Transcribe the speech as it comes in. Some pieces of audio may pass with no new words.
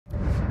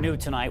New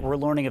tonight, we're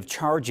learning of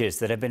charges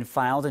that have been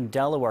filed in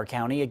Delaware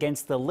County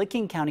against the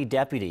Licking County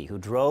deputy who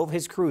drove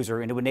his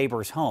cruiser into a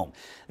neighbor's home.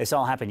 This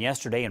all happened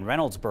yesterday in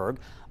Reynoldsburg.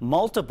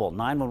 Multiple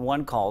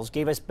 911 calls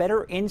gave us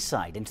better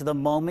insight into the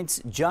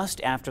moments just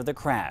after the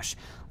crash.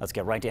 Let's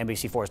get right to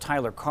NBC4's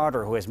Tyler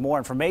Carter, who has more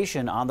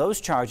information on those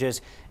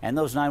charges and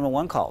those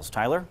 911 calls.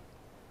 Tyler?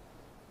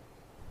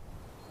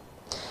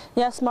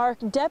 Yes, Mark.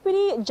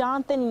 Deputy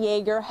Jonathan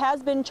Yeager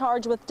has been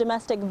charged with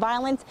domestic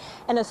violence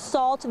and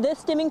assault, this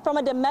stemming from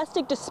a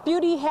domestic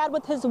dispute he had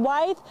with his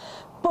wife,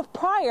 but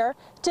prior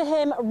to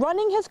him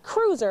running his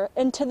cruiser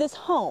into this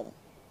home.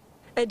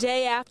 A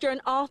day after an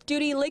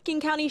off-duty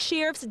Licking County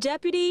Sheriff's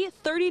deputy,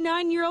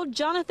 39-year-old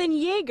Jonathan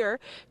Yeager,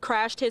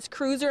 crashed his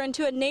cruiser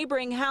into a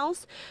neighboring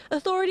house,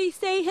 authorities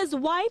say his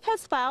wife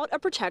has filed a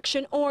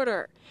protection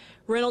order.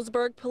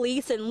 Reynoldsburg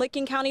police and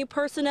Licking County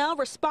personnel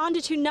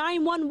responded to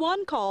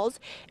 911 calls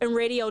and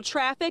radio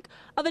traffic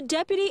of a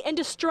deputy in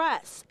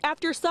distress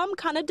after some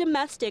kind of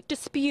domestic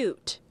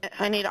dispute.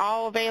 I need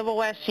all available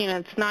West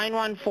units,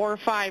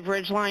 9145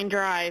 Ridgeline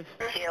Drive.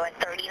 To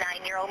a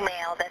 39-year-old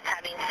male that's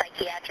having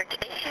psychiatric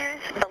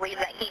issues. Believe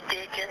that he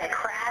did just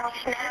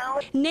crash now.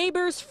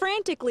 Neighbors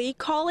frantically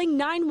calling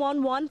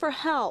 911 for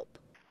help.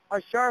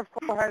 A sheriff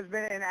call has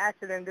been in an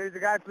accident. There's a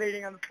guy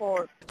bleeding on the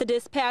floor. The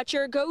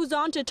dispatcher goes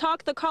on to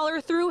talk the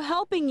caller through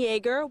helping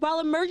Yeager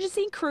while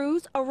emergency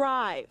crews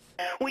arrive.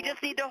 We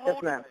just need to hold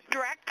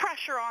direct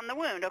pressure on the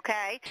wound,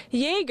 okay?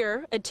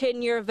 Yeager, a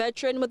 10-year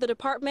veteran with the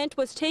department,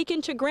 was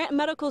taken to Grant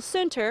Medical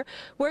Center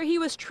where he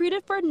was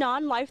treated for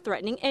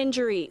non-life-threatening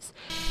injuries.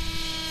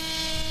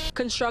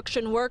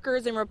 Construction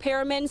workers and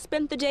repairmen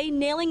spent the day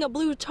nailing a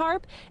blue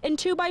tarp and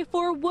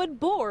 2x4 wood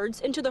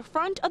boards into the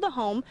front of the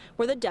home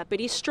where the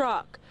deputy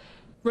struck.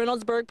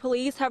 Reynoldsburg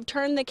police have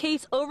turned the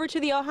case over to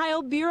the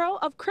Ohio Bureau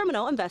of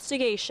Criminal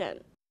Investigation.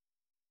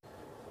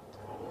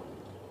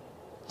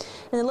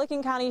 And the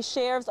Licking County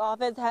Sheriff's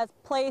Office has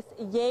placed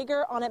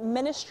Yeager on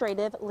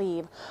administrative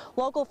leave.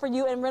 Local for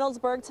you in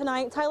Reynoldsburg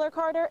tonight, Tyler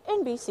Carter,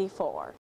 NBC4.